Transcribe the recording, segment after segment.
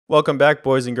Welcome back,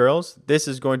 boys and girls. This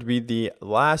is going to be the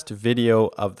last video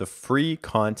of the free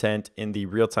content in the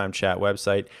real-time chat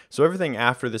website. So everything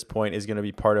after this point is going to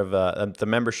be part of the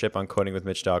membership on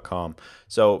codingwithmitch.com.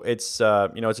 So it's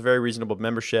it's a very reasonable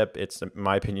membership. It's, in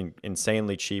my opinion,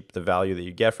 insanely cheap, the value that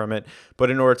you get from it.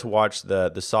 But in order to watch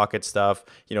the socket stuff,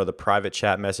 the private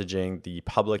chat messaging, the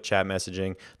public chat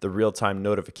messaging, the real-time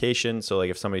notification. So like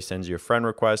if somebody sends you a friend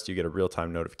request, you get a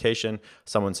real-time notification.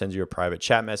 Someone sends you a private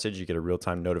chat message, you get a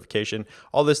real-time notification.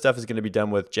 All this stuff is going to be done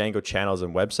with Django channels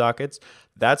and WebSockets.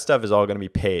 That stuff is all going to be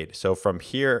paid. So from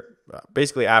here,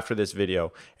 basically after this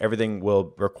video, everything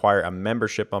will require a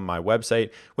membership on my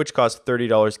website, which costs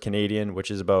 $30 Canadian,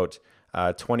 which is about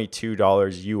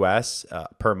 $22 US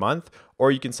per month.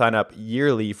 Or you can sign up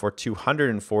yearly for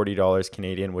 $240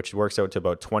 Canadian, which works out to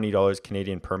about $20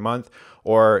 Canadian per month.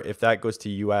 Or if that goes to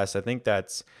US, I think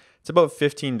it's about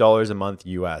 $15 a month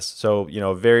US. So,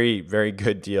 very, very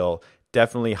good deal.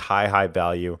 Definitely high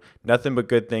value. Nothing but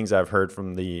good things I've heard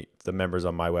from the members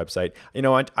on my website.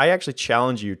 I actually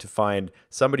challenge you to find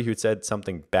somebody who said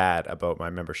something bad about my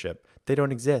membership. They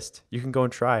don't exist. You can go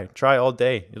and try all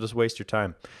day. You'll just waste your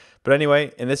time. But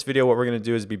anyway, in this video, what we're going to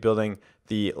do is be building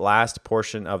the last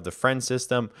portion of the friend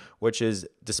system, which is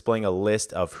displaying a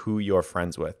list of who you're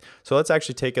friends with. So let's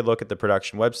actually take a look at the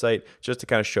production website just to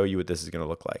kind of show you what this is going to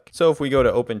look like. So if we go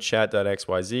to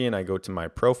openchat.xyz and I go to my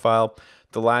profile,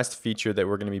 the last feature that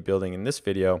we're going to be building in this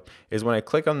video is when I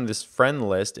click on this friend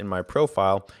list in my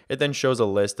profile, it then shows a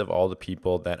list of all the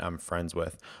people that I'm friends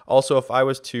with. Also, if I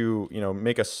was to,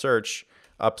 make a search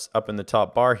up in the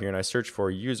top bar here and I search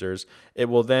for users, it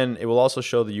will also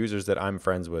show the users that I'm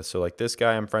friends with. So like this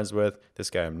guy I'm friends with, this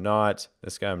guy I'm not,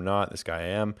 this guy I'm not, this guy I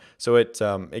am. So it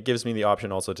gives me the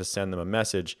option also to send them a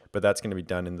message, but that's going to be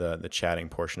done in the chatting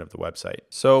portion of the website.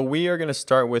 So we are going to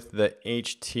start with the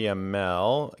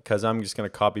HTML because I'm just going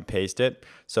to copy paste it.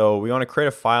 So we want to create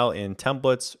a file in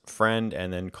templates, friend,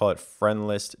 and then call it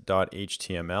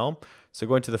friendlist.html. So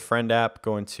go into the friend app,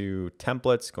 go into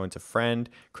templates, go into friend,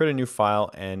 create a new file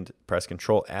and press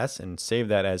Control S and save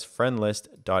that as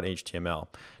friendlist.html.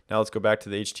 Now let's go back to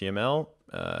the HTML,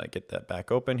 get that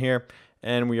back open here.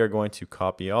 And we are going to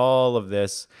copy all of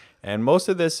this. And most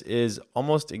of this is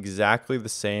almost exactly the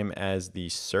same as the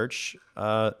search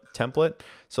template.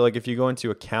 So like if you go into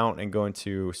account and go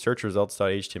into search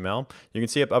results.html, you can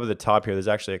see up at the top here, there's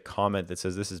actually a comment that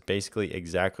says this is basically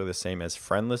exactly the same as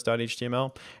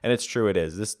friendlist.html. And it's true, it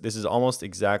is. This is almost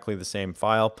exactly the same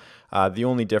file. The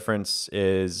only difference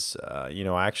is,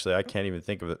 actually I can't even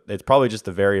think of it. It's probably just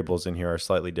the variables in here are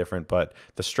slightly different, but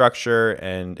the structure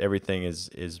and everything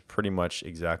is pretty much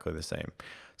exactly the same.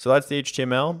 So that's the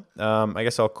HTML. I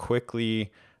guess I'll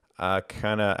quickly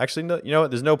actually, no, you know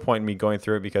what? There's no point in me going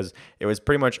through it because it was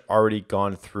pretty much already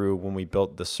gone through when we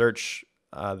built the search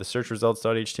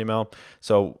results.html.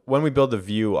 So when we build the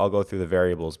view, I'll go through the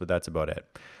variables, but that's about it.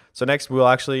 So next we'll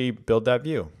actually build that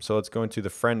view. So let's go into the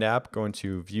friend app, go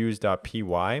into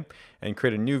views.py and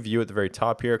create a new view at the very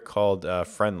top here called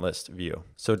friend list view.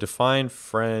 So define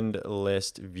friend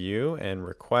list view and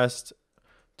request,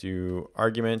 do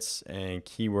arguments and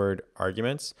keyword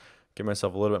arguments. Give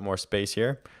myself a little bit more space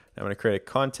here. I'm going to create a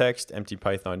context, empty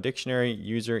Python dictionary,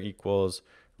 user equals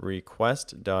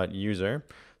request.user.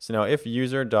 So now if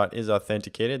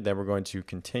user.isAuthenticated, then we're going to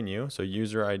continue. So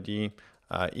user ID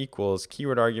equals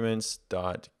keyword arguments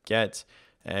dot get,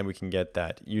 and we can get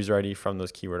that user ID from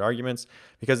those keyword arguments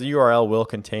because the URL will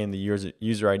contain the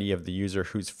user ID of the user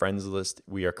whose friends list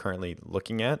we are currently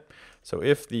looking at. So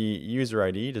if the user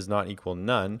ID does not equal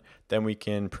none, then we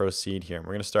can proceed here. We're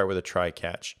going to start with a try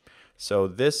catch. So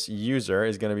this user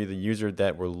is going to be the user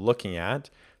that we're looking at.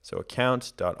 So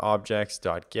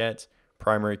account.objects.get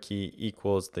primary key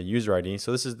equals the user ID.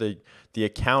 So this is the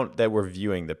account that we're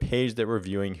viewing, the page that we're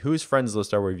viewing, whose friends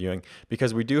list are we viewing,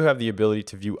 because we do have the ability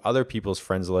to view other people's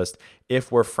friends list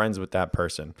if we're friends with that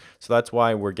person. So that's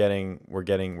why we're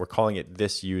calling it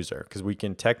this user, because we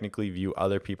can technically view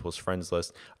other people's friends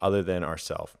list other than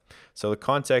ourselves. So the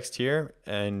context here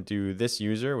and do this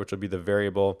user, which will be the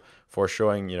variable for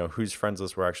showing, whose friends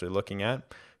list we're actually looking at.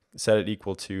 Set it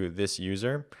equal to this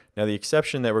user. Now the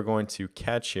exception that we're going to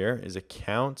catch here is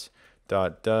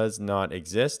account.does not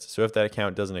exist. So if that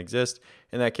account doesn't exist,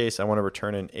 in that case, I want to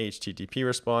return an HTTP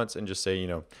response and just say,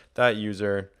 that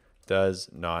user does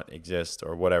not exist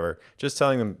or whatever. Just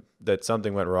telling them that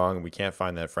something went wrong and we can't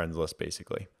find that friends list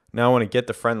basically. Now I want to get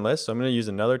the friend list. So I'm going to use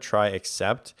another try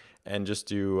except and just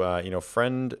do,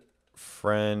 friend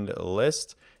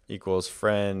list equals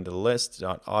friend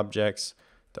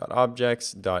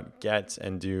list.objects.get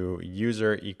and do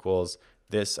user equals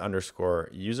this underscore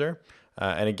user.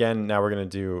 And again, now we're going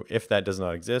to do if that does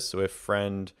not exist. So if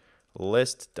friend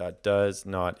list does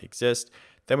not exist,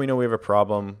 then we know we have a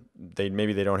problem.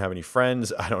 Maybe they don't have any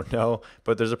friends. I don't know,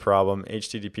 but there's a problem.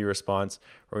 HTTP response.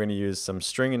 We're going to use some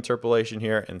string interpolation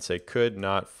here and say could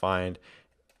not find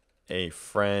a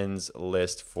friends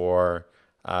list for,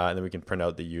 and then we can print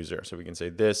out the user. So we can say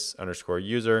this underscore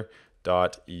user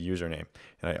dot username.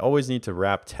 And I always need to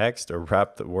wrap text or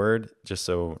wrap the word just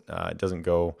so it doesn't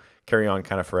go carry on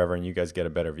kind of forever and you guys get a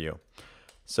better view.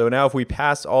 So now if we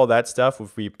pass all that stuff,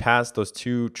 if we pass those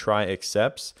two try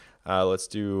excepts, let's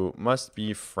do must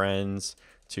be friends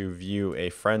to view a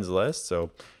friends list.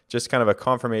 So just kind of a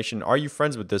confirmation, are you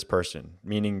friends with this person?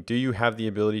 Meaning, do you have the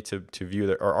ability to view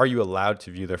their, or are you allowed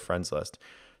to view their friends list?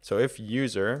 So if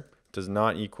user does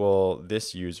not equal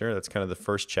this user, that's kind of the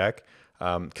first check.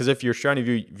 Because if you're trying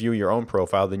to view your own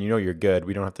profile, then you know you're good.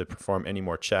 We don't have to perform any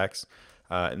more checks.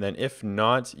 And then if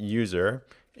not user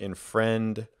in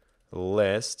friend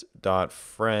list dot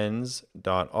friends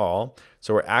dot all,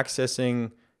 so we're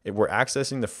accessing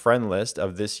the friend list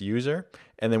of this user,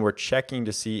 and then we're checking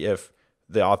to see if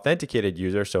the authenticated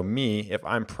user, so me, if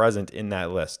I'm present in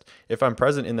that list. If I'm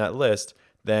present in that list,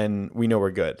 then we know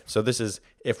we're good. So this is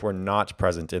if we're not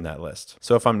present in that list.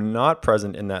 So if I'm not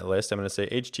present in that list, I'm going to say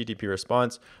HTTP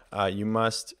response, you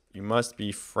must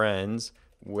be friends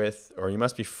with, or you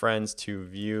must be friends to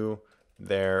view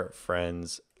their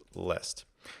friends list.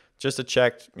 Just to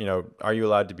check, are you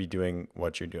allowed to be doing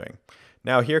what you're doing?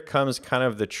 Now here comes kind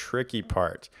of the tricky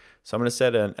part. So I'm going to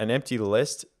set an empty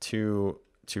list to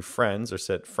friends, or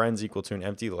set friends equal to an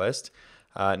empty list.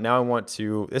 Now I want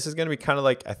to, this is going to be kind of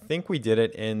like, I think we did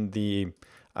it in the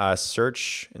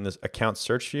search, in this account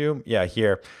search view. Yeah,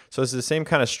 here. So this is the same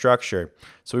kind of structure.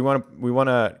 So we want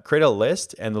to create a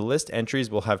list, and the list entries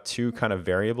will have two kind of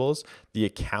variables, the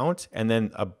account and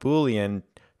then a Boolean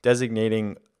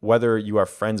designating whether you are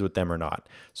friends with them or not.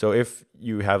 So if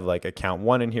you have like account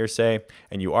 1 in here, say,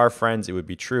 and you are friends, it would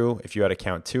be true. If you had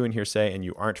account 2 in here, say, and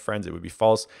you aren't friends, it would be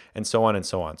false, and so on and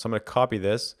so on. So I'm going to copy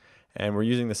this, and we're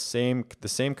using the same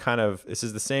kind of, this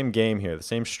is the same game here, the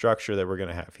same structure that we're going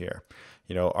to have here.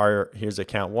 Here's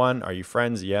account 1, are you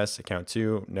friends? Yes. Account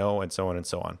 2, no, and so on and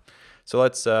so on. So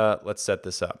let's set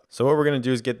this up. So what we're going to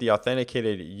do is get the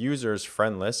authenticated users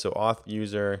friend list. So auth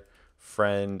user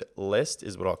friend list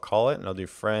is what I'll call it, and I'll do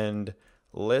friend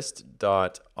list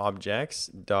dot objects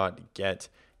dot get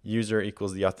user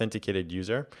equals the authenticated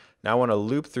user. Now I want to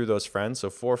loop through those friends. So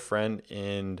for friend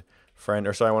in friend,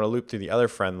 or sorry, I want to loop through the other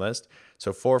friend list.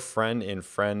 So for friend in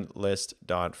friend list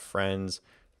dot friends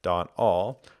dot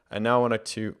all, and now I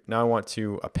want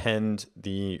to append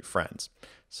the friends.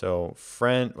 So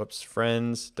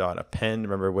friends dot append.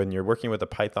 Remember, when you're working with a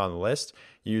Python list,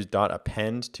 you use dot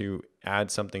append to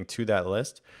add something to that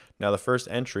list. Now the first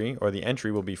entry, or the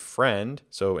entry, will be friend.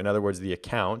 So in other words, the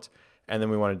account. And then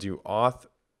we want to do auth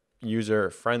user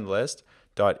friend list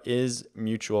dot is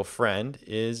mutual friend,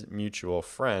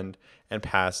 and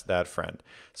pass that friend.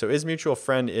 So is mutual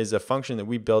friend is a function that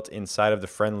we built inside of the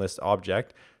friend list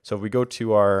object. So if we go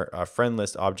to our friend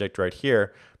list object right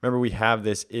here, remember we have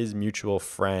this is mutual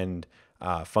friend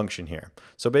function here.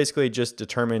 So basically it just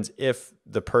determines if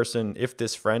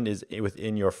this friend is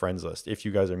within your friends list, if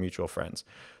you guys are mutual friends.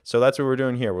 So that's what we're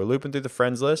doing here. We're looping through the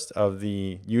friends list of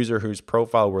the user whose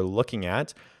profile we're looking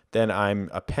at. Then I'm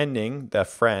appending that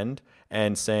friend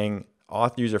and saying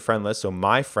auth user friend list, so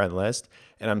my friend list,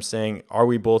 and I'm saying, are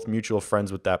we both mutual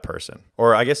friends with that person?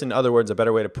 Or I guess in other words, a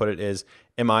better way to put it is,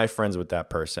 am I friends with that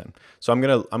person? So I'm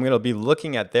gonna be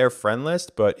looking at their friend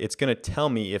list, but it's gonna tell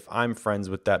me if I'm friends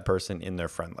with that person in their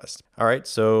friend list. All right,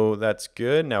 so that's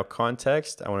good. Now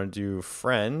context, I wanna do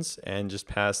friends and just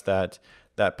pass that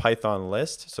Python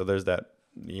list. So there's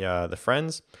the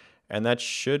friends, and that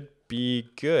should be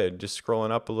good. Just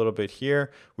scrolling up a little bit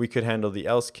here, we could handle the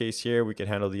else case here, we could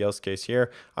handle the else case here.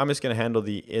 I'm just going to handle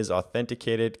the is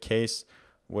authenticated case,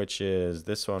 which is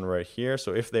this one right here.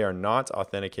 So if they are not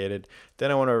authenticated,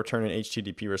 then I want to return an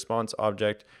HTTP response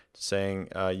object saying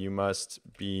you must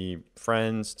be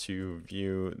friends to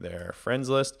view their friends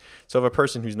list. So if a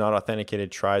person who's not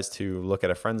authenticated tries to look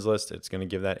at a friends list, it's going to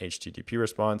give that HTTP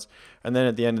response. And then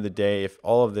at the end of the day, if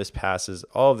all of this passes,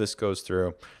 all of this goes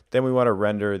through, then we want to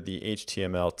render the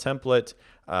HTML template,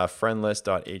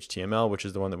 friendlist.html, which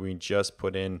is the one that we just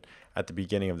put in at the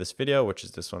beginning of this video, which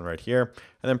is this one right here,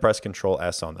 and then press Control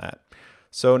S on that.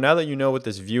 So now that you know what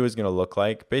this view is going to look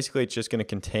like, basically it's just going to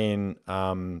contain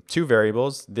two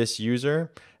variables, this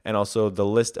user and also the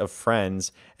list of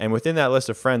friends. And within that list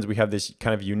of friends, we have this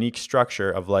kind of unique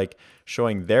structure of like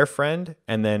showing their friend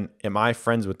and then am I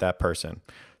friends with that person?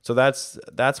 So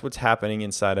that's what's happening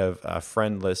inside of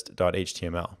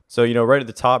friendlist.html. So, right at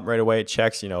the top right away, it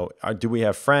checks, do we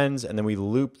have friends? And then we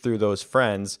loop through those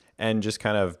friends and just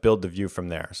kind of build the view from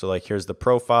there. So like here's the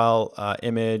profile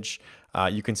image.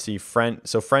 You can see friend.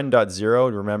 So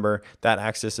friend.0, remember that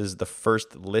accesses the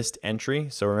first list entry.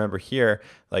 So remember here,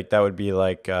 like that would be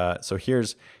like, so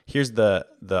here's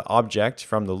the object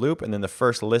from the loop, and then the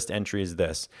first list entry is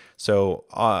this. So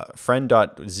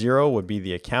friend.0 would be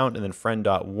the account, and then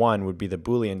friend.1 would be the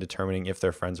Boolean determining if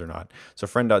they're friends or not. So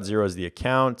friend.0 is the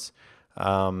account.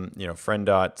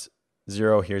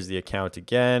 Friend.0, here's the account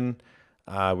again.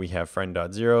 We have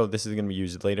friend.0. This is going to be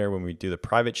used later when we do the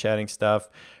private chatting stuff.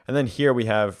 And then here we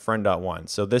have friend.1.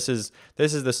 So this is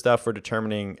the stuff for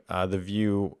determining the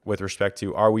view with respect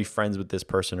to, are we friends with this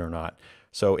person or not?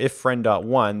 So if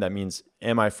friend.1, that means,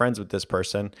 am I friends with this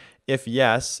person? If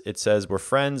yes, it says we're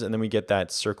friends, and then we get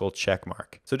that circle check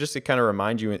mark. So just to kind of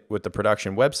remind you with the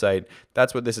production website,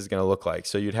 that's what this is going to look like.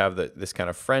 So you'd have this kind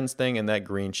of friends thing and that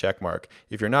green check mark.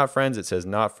 If you're not friends, it says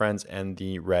not friends and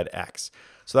the red X.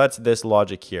 So that's this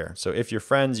logic here. So if you're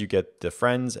friends, you get the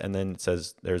friends, and then it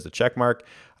says there's the check mark.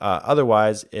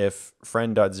 Otherwise, if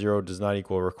friend.0 does not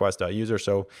equal request.user,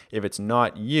 so if it's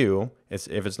not you, if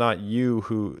it's not you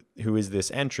who is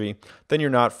this entry, then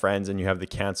you're not friends, and you have the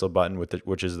cancel button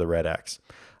which is the red X.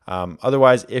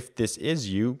 Otherwise, if this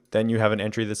is you, then you have an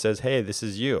entry that says, hey, this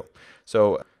is you.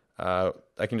 So I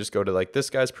can just go to like this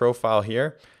guy's profile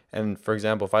here, and for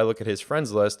example, if I look at his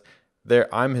friends list, there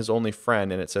I'm his only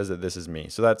friend, and it says that this is me.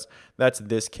 So that's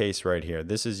this case right here.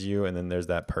 This is you, and then there's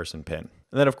that person pin.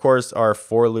 And then of course our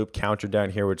for loop counter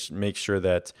down here, which makes sure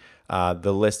that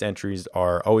the list entries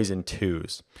are always in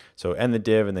twos. So end the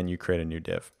div, and then you create a new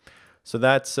div. So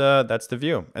that's the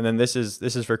view. And then this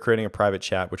is for creating a private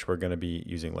chat, which we're going to be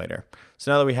using later.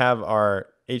 So now that we have our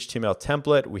HTML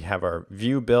template, we have our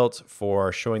view built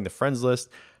for showing the friends list.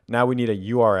 Now we need a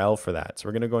URL for that. So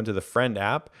we're going to go into the friend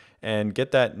app and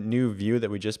get that new view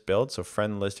that we just built. So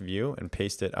friend list view, and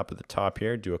paste it up at the top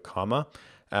here, do a comma.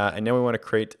 And now we want to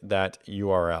create that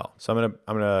URL. So I'm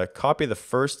gonna copy the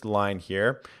first line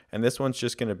here, and this one's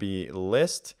just going to be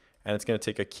list, and it's going to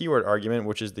take a keyword argument,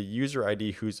 which is the user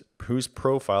ID whose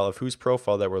profile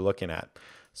that we're looking at.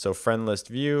 So friend list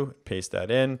view, paste that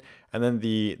in, and then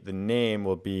the name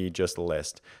will be just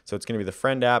list. So it's going to be the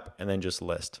friend app and then just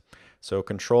list. So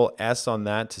Control S on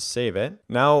that to save it.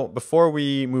 Now, before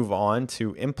we move on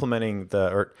to implementing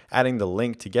or adding the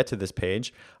link to get to this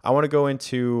page, I want to go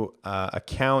into the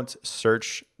account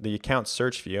search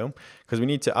view, because we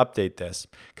need to update this.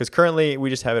 Because currently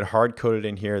we just have it hard coded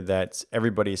in here that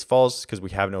everybody's false because we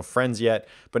have no friends yet.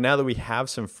 But now that we have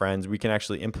some friends, we can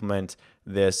actually implement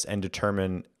this and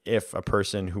determine if a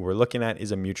person who we're looking at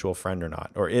is a mutual friend or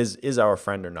not, or is our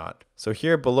friend or not. So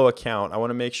here below account, I want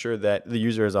to make sure that the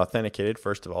user is authenticated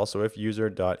first of all. So if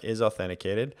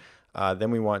user.isAuthenticated,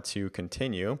 then we want to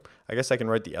continue. I guess I can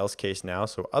write the else case now.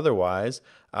 So otherwise,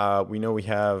 we know we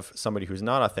have somebody who's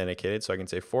not authenticated. So I can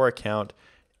say for account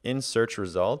in search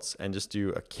results and just do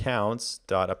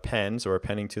accounts.append. So we're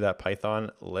appending to that Python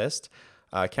list.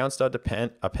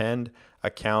 Accounts.append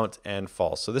account and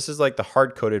false. So this is like the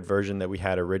hard-coded version that we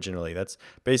had originally. That's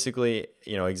basically,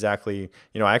 exactly,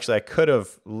 actually I could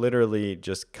have literally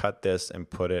just cut this and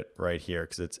put it right here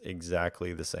because it's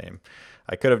exactly the same.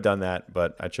 I could have done that,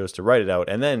 but I chose to write it out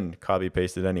and then copy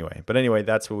paste it anyway. But anyway,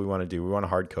 that's what we want to do. We want to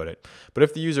hard code it. But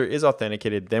if the user is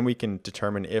authenticated, then we can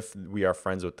determine if we are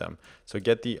friends with them. So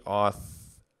get the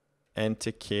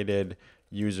authenticated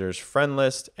users friend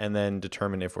list and then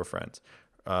determine if we're friends.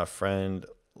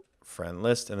 Friend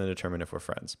list and then determine if we're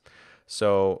friends.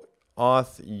 So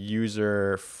auth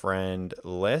user friend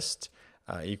list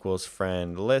equals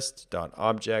friend list dot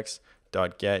objects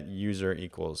dot get user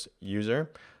equals user.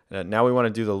 Now we want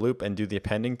to do the loop and do the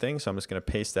appending thing. So I'm just going to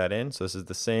paste that in. So this is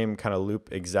the same kind of loop,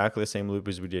 exactly the same loop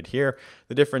as we did here.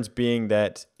 The difference being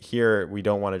that here we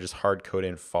don't want to just hard code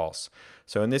in false.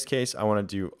 So in this case, I want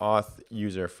to do auth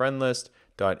user friend list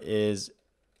dot is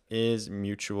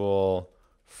mutual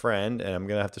friend, and I'm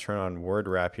gonna have to turn on word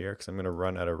wrap here because I'm gonna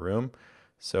run out of room.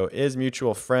 So is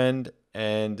mutual friend,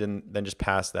 and then just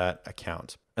pass that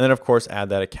account, and then of course add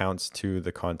that accounts to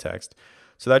the context.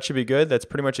 So that should be good. That's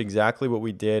pretty much exactly what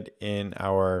we did in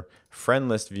our friend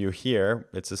list view here.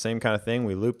 It's the same kind of thing.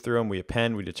 We loop through them, we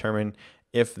append, we determine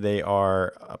if they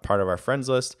are a part of our friends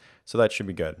list. So that should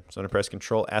be good. So I'm gonna press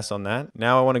Control S on that.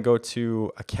 Now I want to go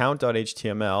to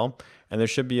account.html, and there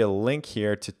should be a link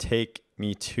here to take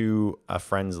me to a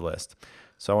friends list.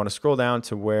 So I want to scroll down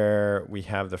to where we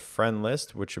have the friend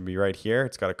list, which would be right here.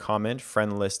 It's got a comment,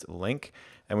 friend list link,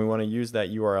 and we want to use that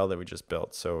URL that we just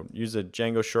built. So use a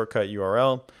Django shortcut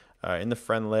URL, in the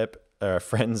friend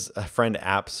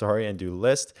app, sorry, and do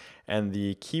list. And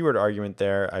the keyword argument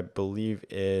there, I believe,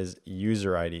 is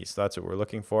user ID. So that's what we're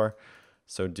looking for.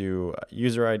 So do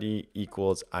user ID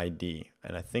equals ID,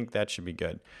 and I think that should be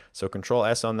good. So Control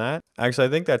S on that. Actually, I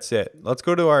think that's it. Let's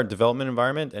go to our development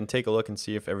environment and take a look and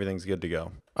see if everything's good to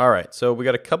go. All right, so we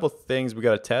got a couple things we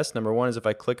got to test. Number one is if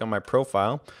I click on my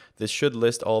profile, this should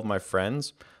list all of my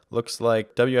friends. Looks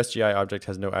like WSGI object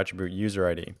has no attribute user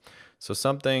ID. So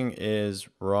something is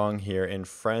wrong here in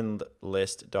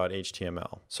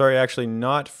friendlist.html. Sorry, actually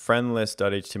not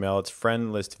friendlist.html, it's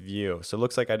friendlist_view. So it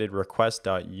looks like I did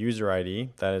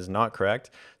request.userid. That is not correct.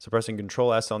 So pressing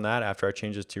Control S on that after I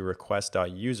change this to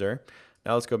request.user.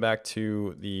 Now let's go back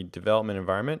to the development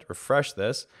environment, refresh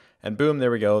this, and boom, there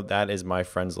we go. That is my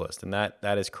friends list, and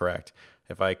that is correct.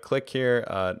 If I click here,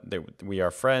 we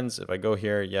are friends. If I go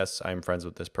here, yes, I'm friends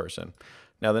with this person.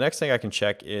 Now, the next thing I can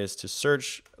check is to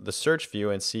search the search view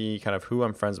and see kind of who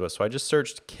I'm friends with. So I just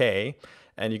searched K,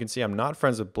 and you can see I'm not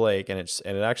friends with Blake, and it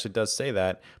actually does say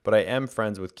that, but I am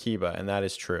friends with Kiba, and that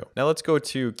is true. Now let's go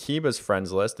to Kiba's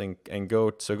friends list and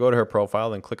go to her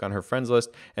profile and click on her friends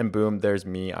list, and boom, there's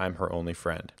me. I'm her only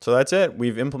friend. So that's it.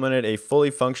 We've implemented a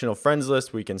fully functional friends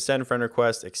list. We can send friend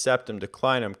requests, accept them,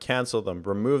 decline them, cancel them,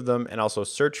 remove them, and also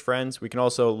search friends. We can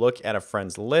also look at a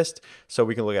friends list. So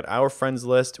we can look at our friends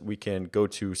list. We can go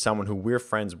to someone who we're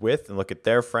friends with and look at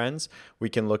their friends. We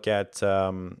can look at,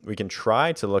 we can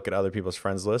try to look at other people's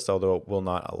friends list, although it will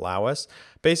not allow us.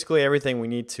 Basically everything we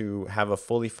need to have a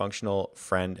fully functional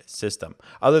friend system,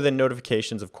 other than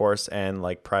notifications, of course, and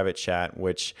like private chat,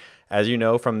 which, as you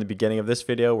know from the beginning of this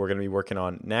video, we're going to be working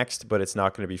on next, but it's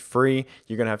not going to be free.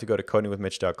 You're going to have to go to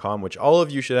codingwithmitch.com, which all of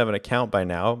you should have an account by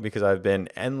now because I've been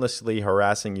endlessly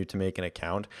harassing you to make an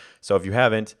account. So if you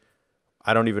haven't,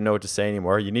 I don't even know what to say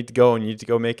anymore. You need to go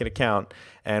make an account,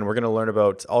 and we're going to learn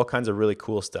about all kinds of really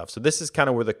cool stuff. So this is kind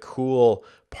of where the cool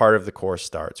part of the course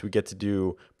starts. We get to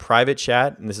do private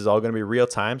chat, and this is all going to be real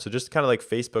time. So just kind of like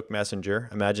Facebook Messenger.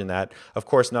 Imagine that. Of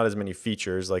course, not as many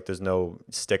features, like there's no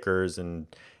stickers and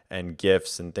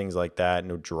GIFs and things like that,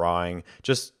 no drawing,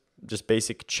 just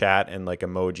basic chat and like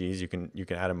emojis. You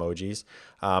can add emojis.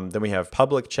 Then we have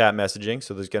public chat messaging.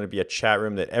 So there's going to be a chat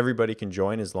room that everybody can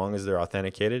join as long as they're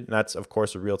authenticated. And that's, of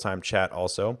course, a real-time chat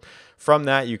also. From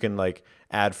that, you can like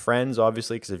add friends,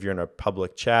 obviously, because if you're in a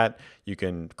public chat, you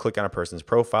can click on a person's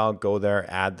profile, go there,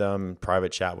 add them,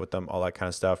 private chat with them, all that kind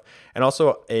of stuff. And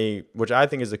also which I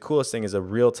think is the coolest thing, is a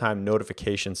real-time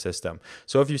notification system.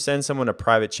 So if you send someone a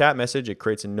private chat message, it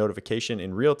creates a notification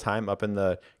in real time up in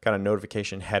the kind of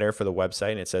notification header for the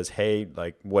website. And it says, hey,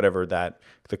 like whatever the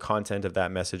content of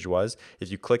that message was.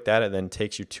 If you click that, it then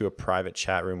takes you to a private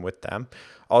chat room with them.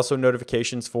 Also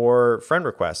notifications for friend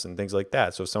requests and things like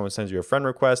that. So if someone sends you a friend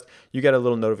request, you get a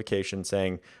little notification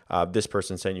saying this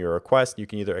person sent you a request. You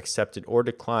can either accept it or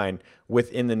decline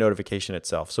within the notification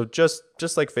itself. So just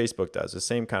like Facebook does, the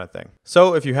same kind of thing.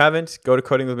 So if you haven't, go to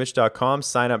codingwithmitch.com,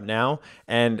 sign up now.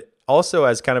 And also,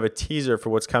 as kind of a teaser for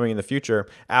what's coming in the future,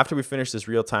 after we finish this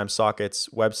real-time sockets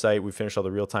website, we finish all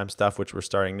the real-time stuff, which we're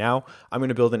starting now, I'm going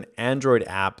to build an Android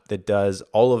app that does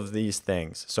all of these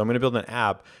things. So I'm going to build an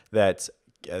app that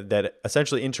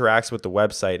essentially interacts with the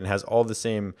website and has all the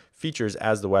same features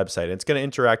as the website. And it's going to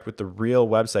interact with the real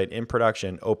website in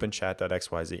production,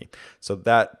 openchat.xyz. So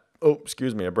that, oh,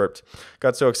 excuse me, I burped.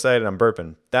 Got so excited, I'm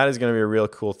burping. That is going to be a real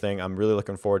cool thing. I'm really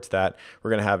looking forward to that. We're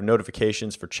going to have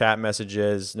notifications for chat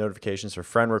messages, notifications for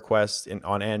friend requests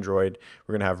on Android.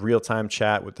 We're going to have real-time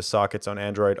chat with the sockets on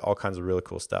Android, all kinds of really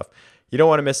cool stuff. You don't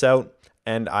want to miss out,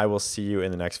 and I will see you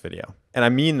in the next video. And I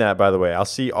mean that, by the way. I'll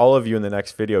see all of you in the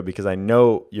next video because I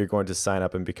know you're going to sign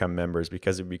up and become members,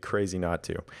 because it'd be crazy not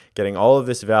to. Getting all of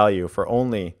this value for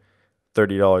only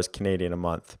 $30 Canadian a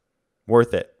month.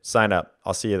 Worth it. Sign up.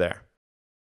 I'll see you there.